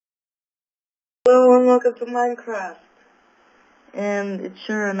and welcome to Minecraft. And it's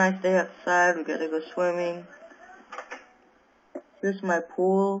sure a nice day outside. We gotta go swimming. Here's my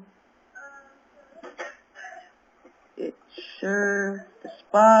pool. It's sure the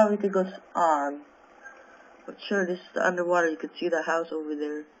spa we could go on. But sure, this is the underwater. You could see the house over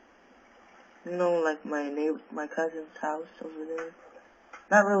there. You know, like my cousin's house over there.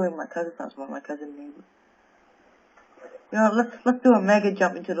 Not really my cousin's house, but my cousin's neighbor. You know, let's do a mega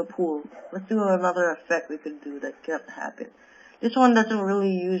jump into the pool. Let's do another effect we could do that can't happen. This one doesn't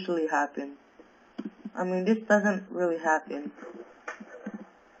really usually happen. I mean, this doesn't really happen.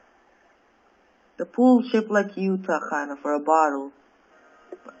 The pool shaped like Utah, kind of, for a bottle.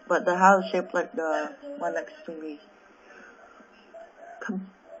 But the house shaped like the one next to me.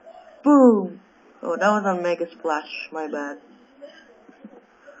 Boom! Oh, that was a mega splash. My bad.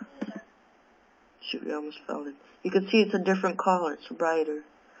 Shoot, we almost fell it. You can see it's a different color. It's brighter.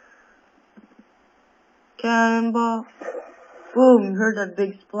 Cannonball. Boom! You heard that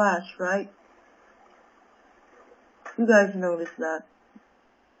big splash, right? You guys noticed that.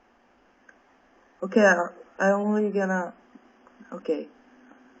 Okay, I only gonna... Okay,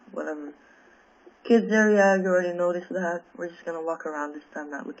 whatever. Kids area, you already noticed that. We're just gonna walk around this time,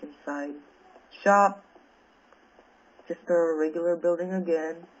 not look inside. Shop. Just a regular building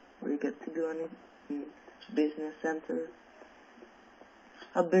again, where you get to do anything. Business center.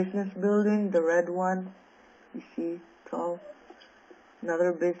 A business building, the red one. You see, tall.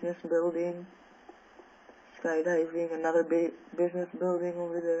 Another business building. Skydiving, another business building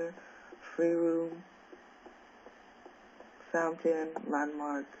over there. Free room. Fountain,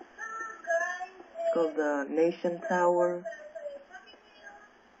 landmark. It's called the Nation Tower.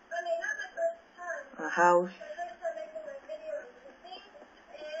 A house.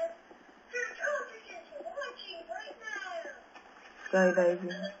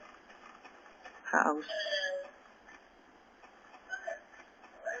 Skydiving. House.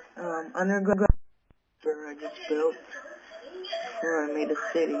 Underground I just built before I made a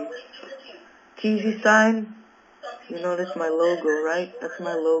city. Kheezy sign. You notice my logo, right? That's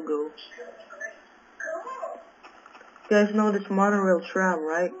my logo. You guys know this monorail tram,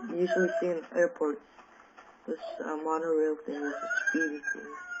 right? You usually see in airports. This monorail thing is a speedy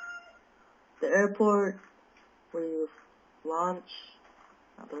thing. The airport where you launch.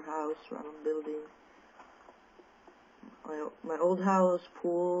 Another house, random building. My old house,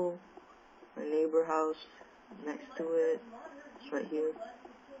 pool. My neighbor house next to it. It's right here.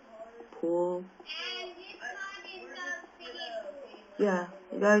 Pool. Yeah,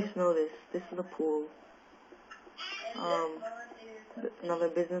 you guys know this. This is the pool. Another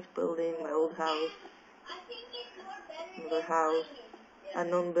business building, my old house. Another house.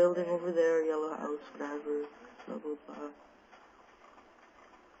 Unknown building over there, yellow house, whatever. Blah blah blah.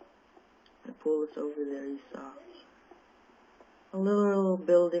 The pool is over there, you saw. A little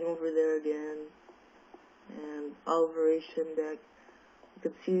building over there again. And observation deck. You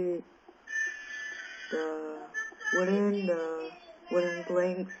can see the wooden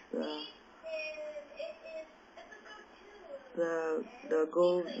planks, the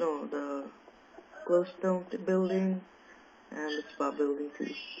glowstone building, and the spa building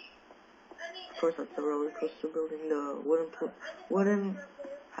too. Of course, that's the roller coaster building, the wooden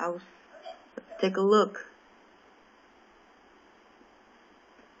house. Let's take a look.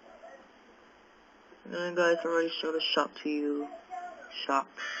 And guys, I already showed a shop to you. Shop.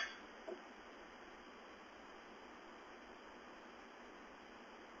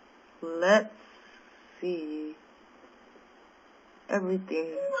 Let's see everything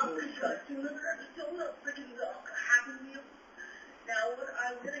in the shop.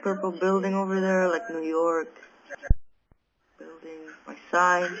 This purple building over there, like New York. Building, my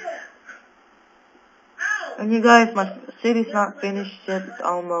sign. And you guys, my city's not finished yet. It's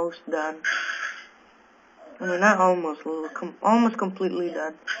almost done. I mean, not almost, almost completely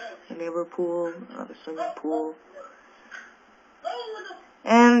done. A neighbor pool, another swimming pool.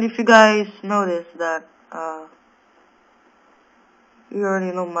 And if you guys notice that, you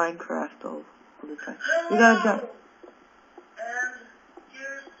already know Minecraft all the time. You guys got...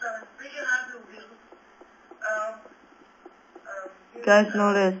 You guys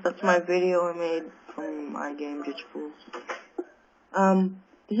notice that's my video I made from my game, Ditch Pool.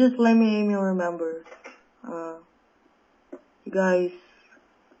 This is Let Me Aim You Remember. You guys,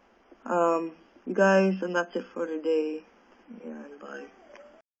 and that's it for today. Yeah, and bye.